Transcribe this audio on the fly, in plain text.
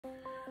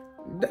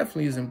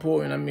definitely is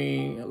important. I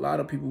mean, a lot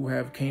of people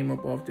have came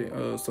up off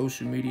the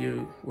social media,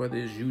 whether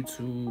it's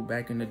YouTube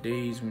back in the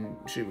days when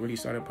shit really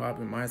started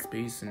popping,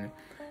 MySpace and,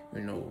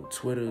 you know,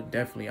 Twitter.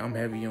 Definitely, I'm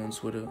heavy on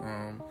Twitter.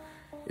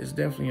 It's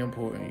definitely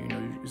important. You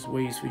know, it's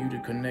ways for you to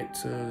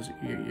connect to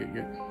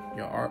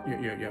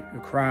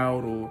your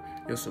crowd or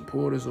your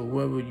supporters or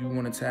whoever you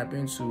want to tap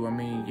into. I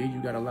mean, yeah,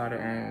 you got a lot of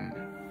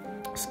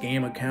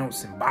scam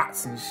accounts and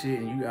bots and shit,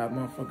 and you got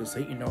motherfuckers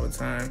hating all the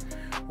time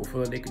or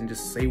feel like they can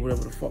just say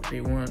whatever the fuck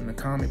they want in the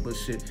comment, but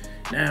shit,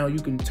 now you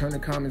can turn the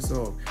comments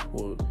off,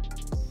 or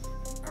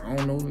I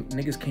don't know,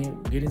 niggas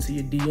can't get into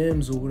your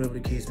DMs or whatever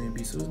the case may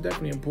be. So it's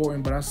definitely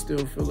important, but I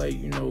still feel like,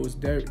 you know, it's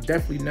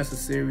definitely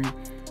necessary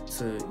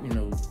to, you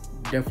know,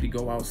 definitely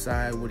go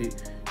outside with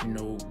it, you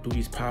know, do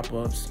these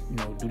pop-ups, you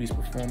know, do these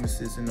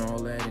performances and all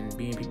that, and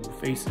be in people's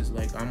faces.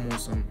 Like, I'm on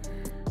some,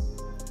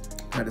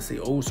 not to say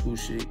old school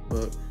shit,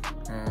 but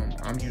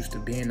I'm used to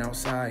being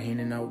outside,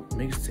 handing out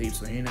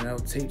mixtapes or handing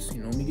out tapes.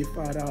 You know, let me get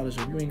 $5.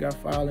 If you ain't got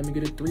 $5, let me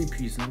get a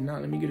 3-piece. If not,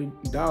 let me get $1.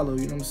 You know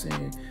what I'm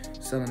saying?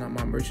 Selling out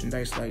my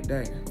merchandise like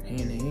that,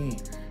 hand in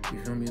hand.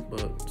 You feel me?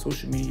 But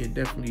social media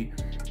definitely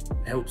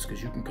helps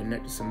because you can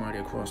connect to somebody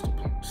across the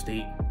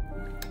state,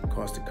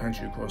 across the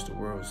country, across the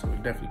world. So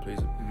it definitely plays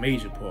a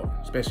major part,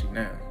 especially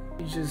now.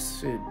 It's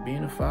just shit,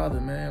 being a father,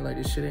 man. Like,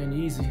 this shit ain't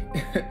easy.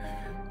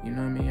 You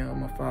know what I mean?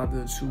 I'm a father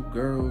of 2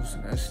 girls.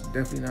 That's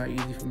definitely not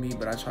easy for me,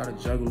 but I try to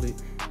juggle it.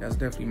 That's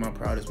definitely my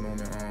proudest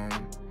moment.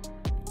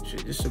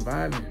 Shit, just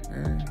surviving,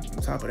 man.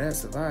 On top of that,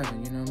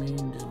 surviving. You know what I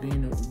mean? Just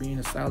being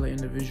a solid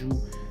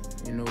individual.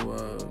 You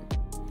know,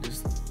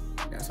 just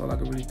that's all I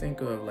can really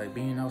think of. Like,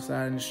 being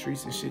outside in the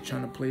streets and shit,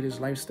 trying to play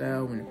this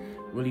lifestyle and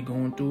really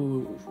going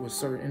through it with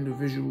certain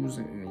individuals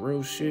and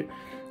real shit.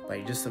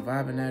 Like, just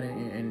surviving that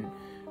and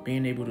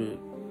being able to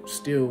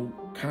still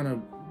kind of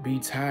be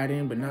tied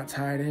in, but not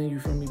tied in, you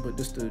feel me? But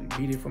just to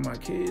be there for my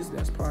kids,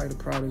 that's probably the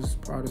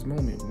proudest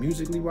moment.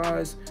 Musically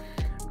wise,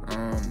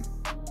 I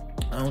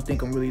don't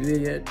think I'm really there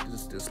yet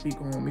just to speak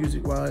on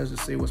music wise, to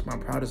say what's my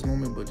proudest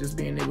moment, but just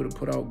being able to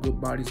put out good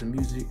bodies of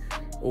music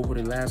over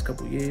the last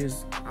couple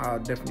years, I'll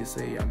definitely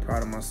say I'm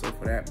proud of myself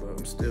for that, but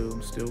I'm still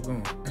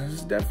going.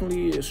 It's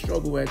definitely a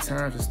struggle at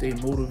times to stay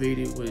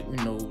motivated with,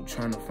 you know,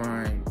 trying to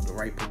find the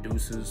right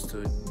producers to,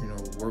 you know,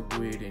 work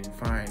with and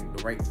find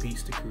the right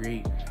beats to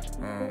create.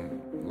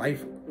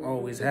 Life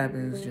always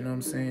happens, you know what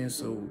I'm saying?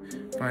 So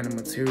finding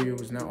material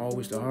is not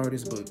always the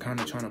hardest, but kind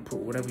of trying to put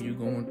whatever you're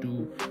going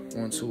through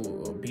onto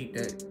a beat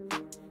that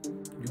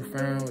you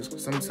found is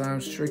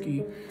sometimes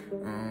tricky.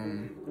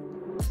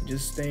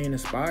 Just staying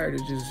inspired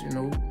is just, you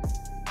know,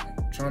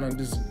 trying to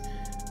just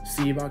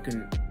see if I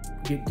can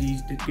get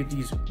these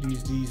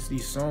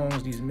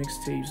songs, these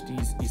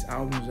mixtapes, these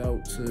albums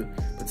out to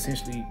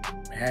potentially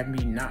have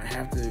me not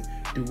have to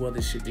do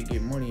other shit to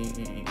get money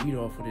and eat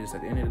off of this.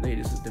 At the end of the day,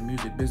 this is the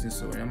music business,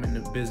 so I'm in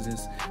the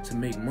business to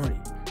make money.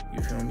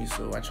 You feel me?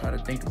 So I try to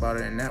think about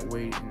it in that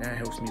way, and that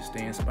helps me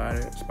stay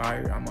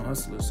inspired. I'm a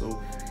hustler,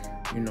 so,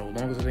 you know,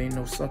 as long as it ain't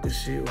no sucker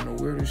shit or no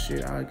weirder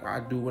shit,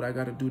 I do what I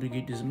gotta do to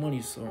get this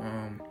money. So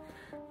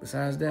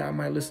besides that, I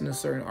might listen to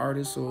certain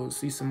artists or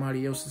see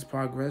somebody else's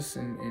progress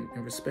and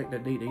respect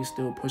that they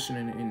still pushing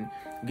and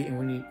getting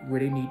where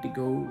they need to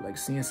go. Like,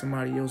 seeing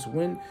somebody else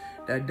win,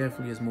 that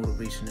definitely is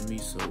motivation to me.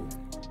 So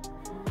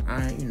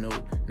I ain't, you know,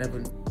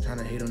 never trying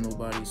to hate on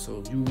nobody.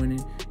 So if you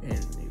winning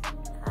and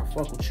I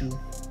fuck with you,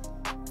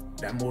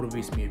 that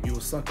motivates me. If you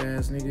a suck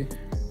ass nigga,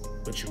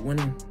 but you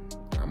winning,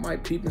 I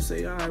might peep and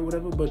say, all right,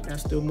 whatever, but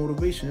that's still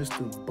motivation. It's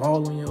still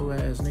ball on your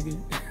ass, nigga.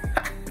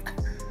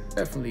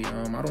 Definitely,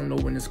 I don't know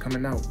when it's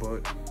coming out,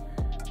 but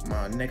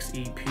my next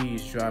EP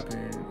is dropping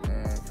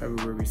on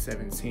February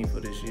 17th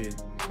of this year,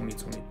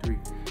 2023,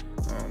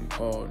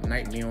 called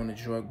Nightmare on the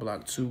Drug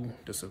Block 2,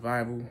 The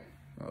Survival.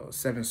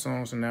 7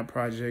 songs on that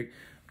project.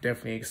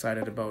 Definitely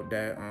excited about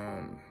that.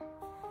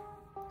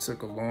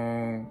 Took a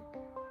long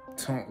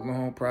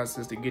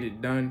process to get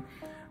it done.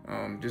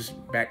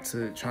 Just back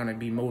to trying to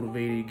be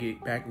motivated,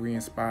 get back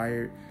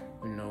re-inspired.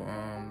 You know,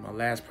 my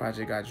last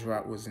project I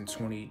dropped was in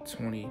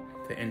 2020,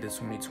 the end of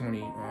 2020,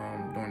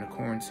 during the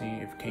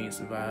quarantine, If Can't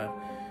Survive.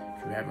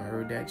 If you haven't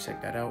heard that,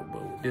 check that out.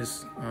 But with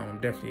this, I'm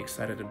definitely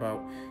excited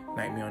about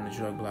Nightmare on the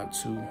Drug Block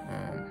 2.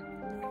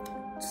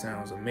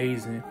 Sounds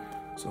amazing.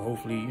 So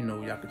hopefully, you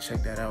know, y'all can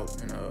check that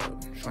out. And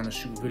trying to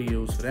shoot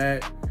videos for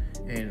that.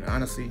 And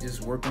honestly,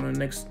 just work on the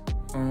next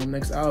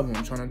album.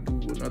 I'm trying to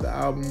do another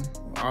album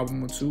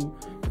or 2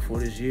 before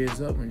this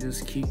year's up, and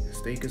just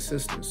stay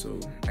consistent. So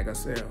like I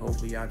said,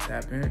 hopefully y'all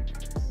tap in.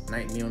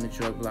 Nightmare on the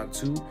Drug Block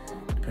 2,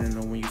 depending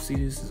on when you see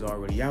this, is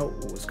already out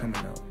or it's coming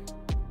out.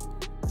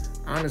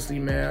 Honestly,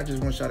 man, I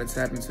just want y'all to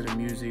tap into the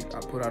music. I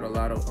put out a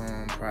lot of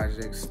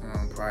projects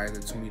prior to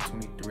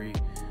 2023,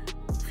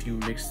 a few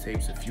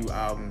mixtapes, a few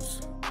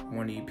albums,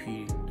 1 EP,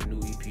 the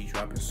new EP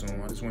dropping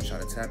soon. I just want y'all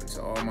to tap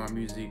into all my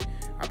music.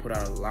 I put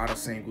out a lot of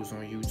singles on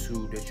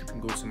YouTube that you can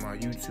go to my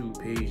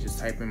YouTube page, just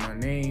type in my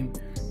name.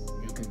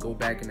 You can go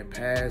back in the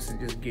past and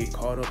just get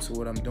caught up to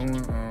what I'm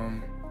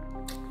doing.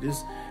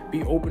 Just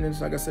be open and,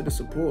 like I said, to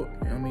support.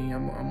 You know what I mean?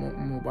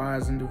 I'm a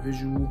wise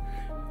individual.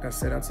 like I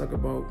said, I talk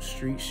about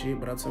street shit,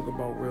 but I talk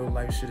about real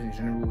life shit in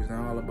general. It's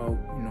not all about,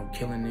 you know,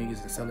 killing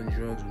niggas and selling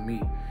drugs with me.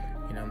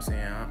 You know what I'm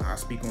saying? I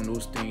speak on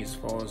those things as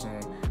far as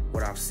on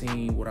what I've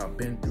seen, what I've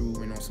been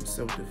through, and on some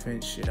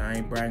self-defense shit. I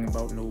ain't bragging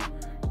about no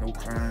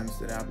crimes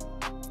that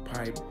I've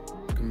probably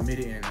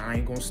committed, and I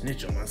ain't gonna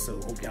snitch on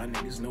myself. Hope y'all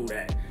niggas know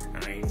that.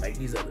 I ain't like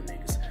these other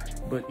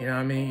niggas. But, you know what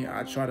I mean?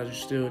 I try to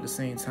still at the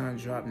same time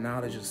drop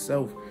knowledge of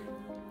self.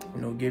 You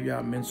know, give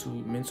y'all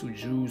mental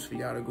juice for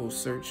y'all to go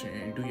search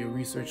and do your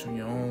research on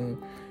your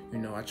own. You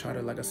know, I try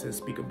to, like I said,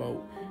 speak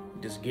about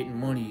just getting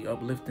money,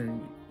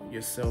 uplifting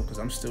yourself, because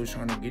I'm still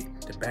trying to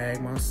get the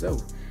bag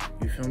myself.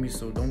 You feel me?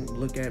 So don't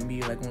look at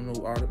me like on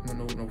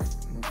no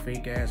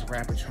fake ass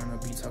rapper trying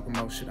to be talking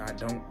about shit I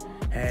don't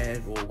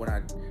have or what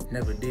I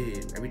never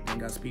did.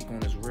 Everything I speak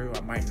on is real.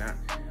 I might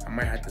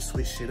have to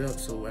switch shit up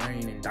so I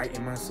ain't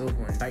indicting myself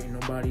or indicting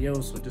nobody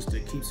else, or just to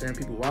keep certain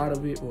people out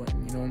of it, or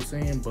you know what I'm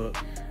saying? But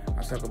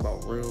I talk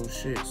about real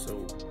shit,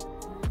 so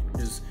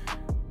just,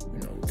 you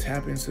know,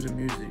 tap into the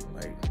music.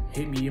 Like,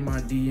 hit me in my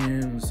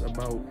DMs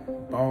about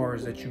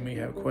bars that you may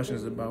have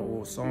questions about,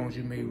 or songs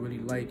you may really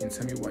like, and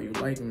tell me why you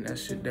like them. That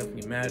shit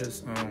definitely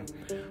matters.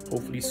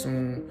 Hopefully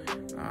soon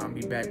I'll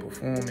be back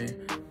performing,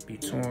 be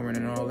touring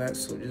and all that.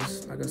 So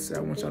just, like I said,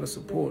 I want y'all to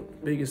support.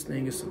 The biggest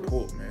thing is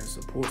support, man.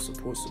 Support.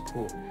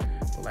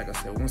 But like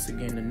I said, once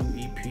again, the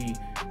new EP,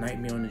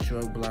 Nightmare on the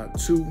Drug Block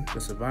 2, The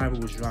Survivor,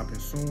 was dropping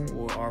soon,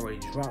 or already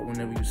dropped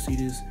whenever you see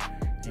this.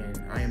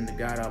 And I am the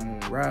God Amun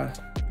Ra,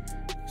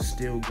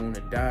 still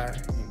gonna die.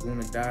 And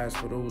gonna die, is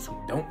for those who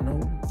don't know,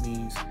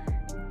 means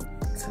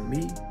to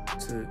me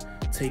to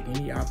take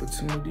any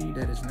opportunity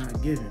that is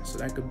not given. So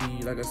that could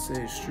be, like I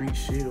said, street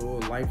shit or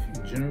life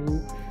in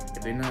general.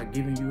 If they're not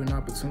giving you an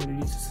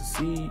opportunity to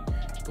succeed,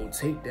 go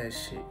take that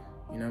shit.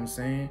 You know what I'm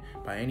saying?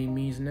 By any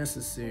means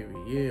necessary.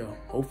 Yeah,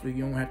 hopefully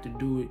you don't have to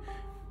do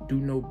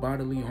no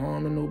bodily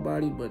harm to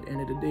nobody, but at the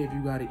end of the day, if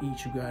you gotta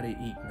eat, you gotta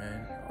eat,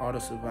 man. Art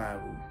of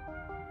survival.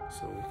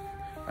 So,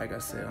 like I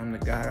said, I'm the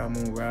God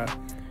Amun Ra.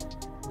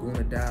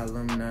 Gonna Die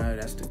alumni.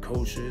 That's the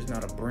culture. It's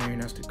not a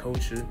brand, that's the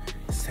culture.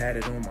 It's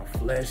tatted on my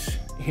flesh.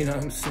 You know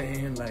what I'm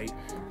saying? Like,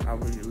 I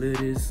really live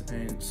this.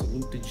 And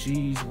salute the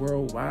G's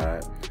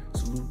worldwide.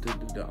 Salute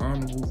the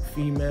honorable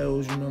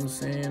females, you know what I'm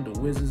saying? The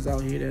wizards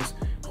out here that's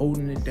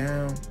holding it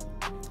down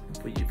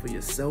for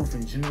yourself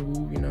in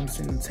general, you know what I'm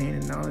saying?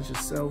 Attaining knowledge of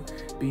self,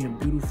 being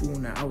beautiful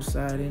on the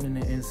outside and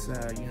the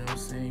inside, you know what I'm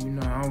saying? You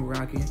know how I'm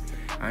rocking.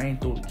 I ain't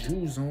throw the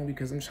jewels on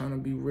because I'm trying to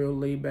be real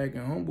laid back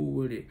and humble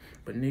with it.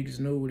 But niggas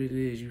know what it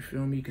is, you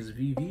feel me? Because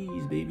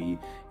VVs, baby,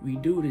 we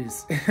do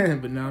this.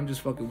 But now I'm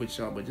just fucking with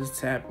y'all. But just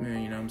tap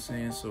in, you know what I'm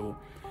saying? So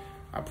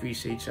I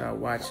appreciate y'all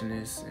watching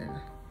this, and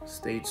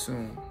stay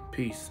tuned.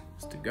 Peace.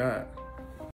 It's to God.